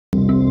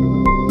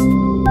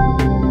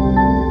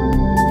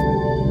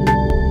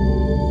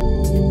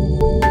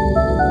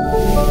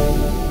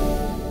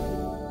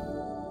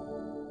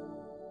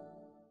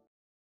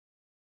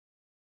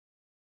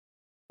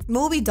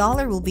MOBI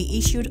Dollar will be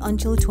issued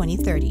until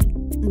 2030.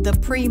 The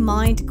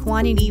pre-mined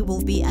quantity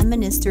will be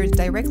administered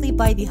directly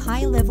by the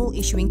High-Level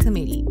Issuing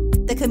Committee.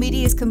 The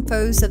committee is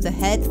composed of the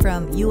head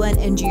from UN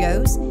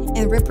NGOs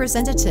and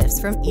representatives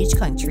from each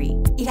country.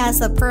 It has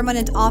a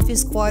permanent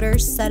office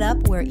quarters set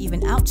up where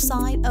even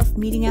outside of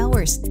meeting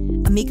hours,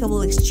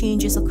 amicable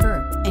exchanges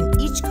occur, and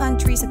each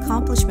country's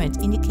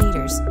accomplishment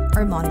indicators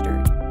are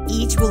monitored.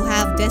 Each will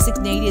have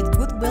designated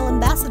goodwill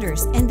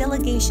ambassadors and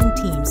delegation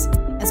teams,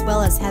 as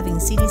well as having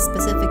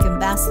city-specific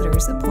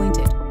ambassadors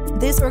appointed.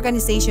 This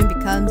organization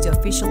becomes the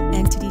official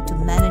entity to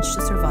manage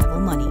the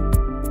survival money,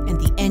 and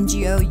the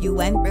NGO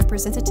UN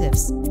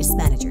representatives as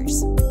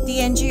managers. The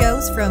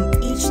NGOs from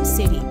each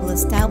city will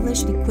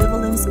establish an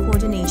equivalence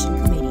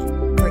coordination committee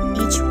for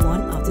each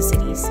one of the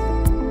cities.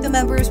 The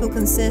members will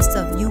consist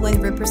of UN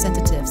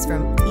representatives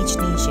from each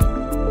nation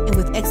and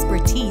with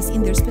expertise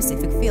in their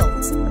specific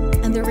fields,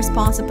 and their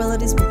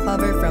responsibilities will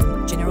cover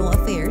from general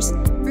affairs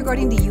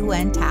regarding the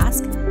UN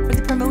task for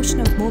the promotion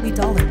of MOBI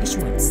Dollar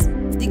issuance.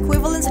 The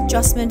equivalence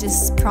adjustment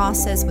is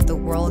processed with the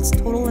world's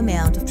total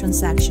amount of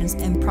transactions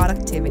and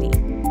productivity.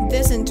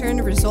 This in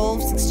turn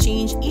resolves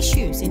exchange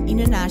issues in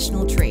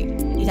international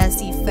trade. It has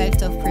the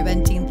effect of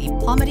preventing the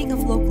plummeting of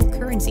local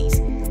currencies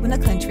when a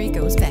country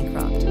goes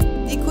bankrupt.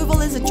 The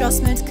Equivalence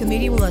Adjustment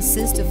Committee will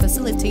assist to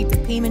facilitate the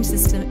payment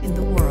system in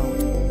the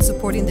world,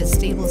 supporting the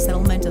stable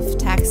settlement of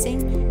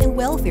taxing and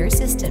welfare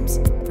systems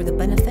for the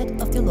benefit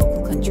of the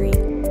local country.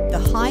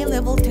 The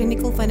High-Level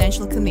Technical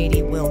Financial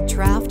Committee will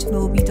draft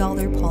MOBI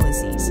Dollar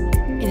policies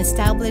and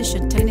establish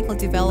a technical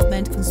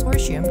development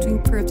consortium to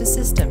improve the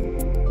system.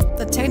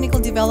 The Technical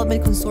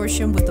Development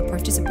Consortium, with the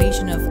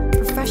participation of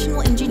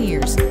professional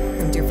engineers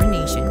from different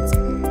nations,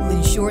 will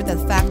ensure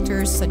that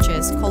factors such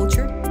as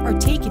culture are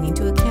taken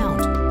into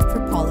account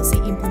for policy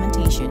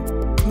implementation.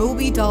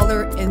 MOBI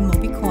Dollar and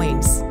MOBI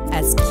Coins,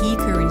 as key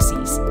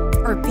currencies,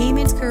 are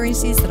payment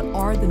currencies that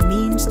are the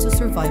means to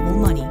survival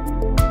money.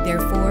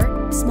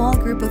 Therefore, a small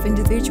group of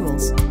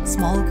individuals,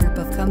 small group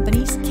of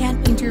companies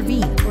can't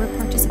intervene or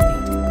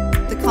participate.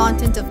 The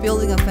content of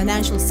building a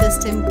financial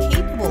system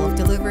capable of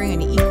delivering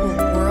an equal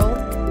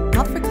world,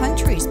 not for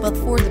countries but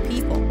for the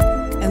people,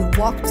 and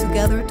walk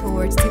together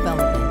towards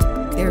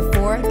development.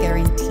 Therefore,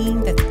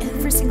 guaranteeing that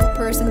every single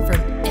person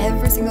from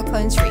every single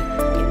country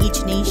in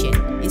each nation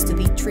is to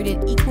be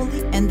treated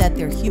equally and that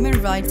their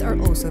human rights are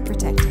also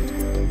protected.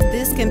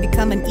 This can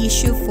become an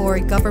issue for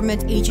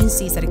government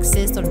agencies that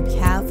exist on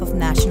behalf of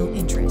national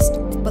interest.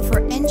 But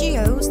for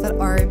NGOs that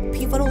are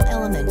pivotal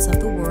elements of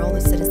the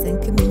world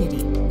citizen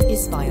community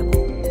is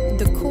viable.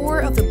 The core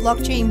of the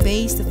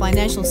blockchain-based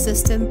financial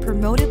system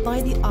promoted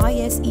by the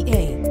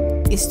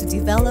ISEA is to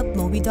develop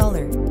MOBI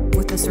Dollar,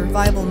 with the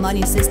survival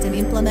money system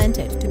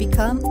implemented to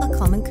become a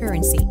common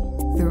currency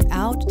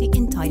throughout the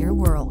entire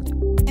world.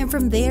 And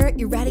from there,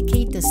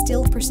 eradicate the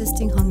still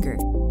persisting hunger,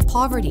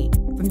 poverty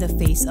from the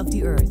face of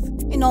the earth,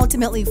 and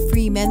ultimately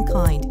free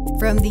mankind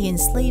from the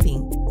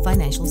enslaving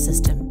financial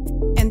system.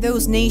 And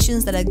those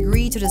nations that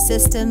agree to the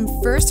system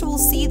first will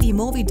see the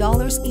MOBI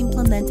Dollars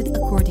implemented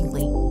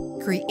accordingly,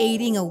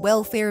 creating a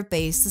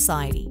welfare-based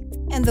society.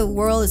 And the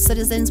world's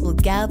citizens will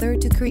gather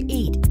to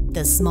create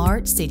the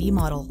smart city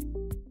model.